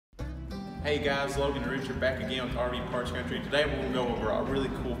Hey guys, Logan and Richard back again with RV Parts Country. Today we're going to go over a really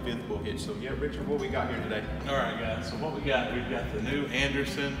cool fifth wheel hitch. So yeah, Richard, what we got here today? Alright guys, so what we've got the new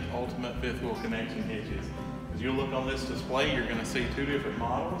Andersen Ultimate Fifth Wheel Connection hitches. As you look on this display, you're going to see two different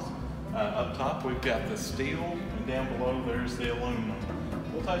models. Up top we've got the steel, and down below there's the aluminum.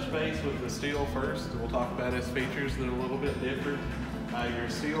 We'll touch base with the steel first. We'll talk about its features that are a little bit different. Your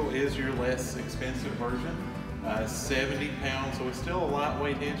steel is your less expensive version. 70 pounds, so it's still a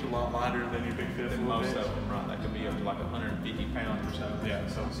lightweight hitch, a lot lighter than your big fifth wheel Most hitch. of them, right? That could be up to like 150 pounds or so. Yeah,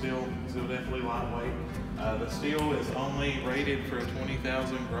 so still definitely lightweight. The steel is only rated for a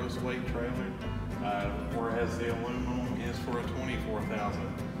 20,000 gross weight trailer, whereas the aluminum is for a 24,000.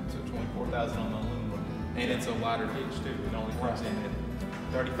 So 24,000 on the aluminum, and it's a lighter hitch too. It only comes in at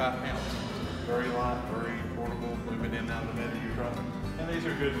 35 pounds. Very light, very portable, move it in and out of the bed of your truck. And these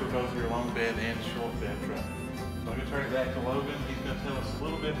are good for both your long bed and short bed truck. So I'm going to turn it back to Logan. He's going to tell us a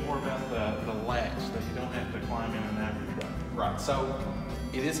little bit more about the latch that you don't have to climb in and out of your truck. Right, so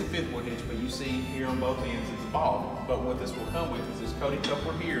it is a fifth wheel hitch, but you see here on both ends it's a ball. But what this will come with is this Cody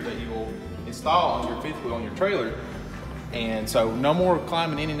coupler here that you will install on your fifth wheel on your trailer. And so no more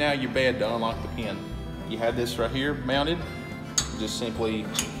climbing in and out of your bed to unlock the pin. You have this right here mounted. Just simply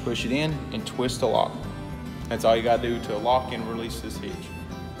push it in and twist to lock. That's all you gotta do to lock and release this hitch.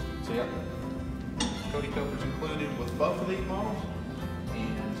 So yep, Cody couplers included with both of these models,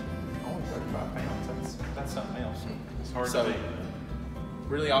 and only 35 pounds. That's something else. It's hard so, to beat.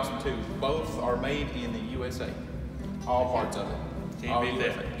 Really awesome too. Both are made in the USA. All parts of it. Can't beat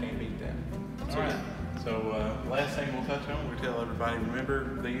that. Can't beat that. All right. So last thing we'll touch on, we tell everybody,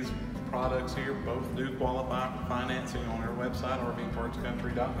 remember these products here both do qualify for financing on our website,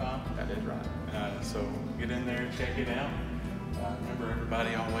 rvpartscountry.com. That is right. So get in there and check it out. Remember,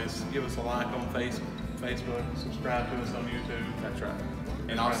 everybody, always give us a like on Facebook, subscribe to us on YouTube. That's right.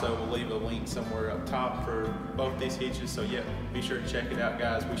 And also we'll leave a link somewhere up top for both these hitches. So yeah, be sure to check it out,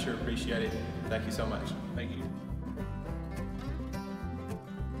 guys. We sure appreciate it. Thank you so much. Thank you.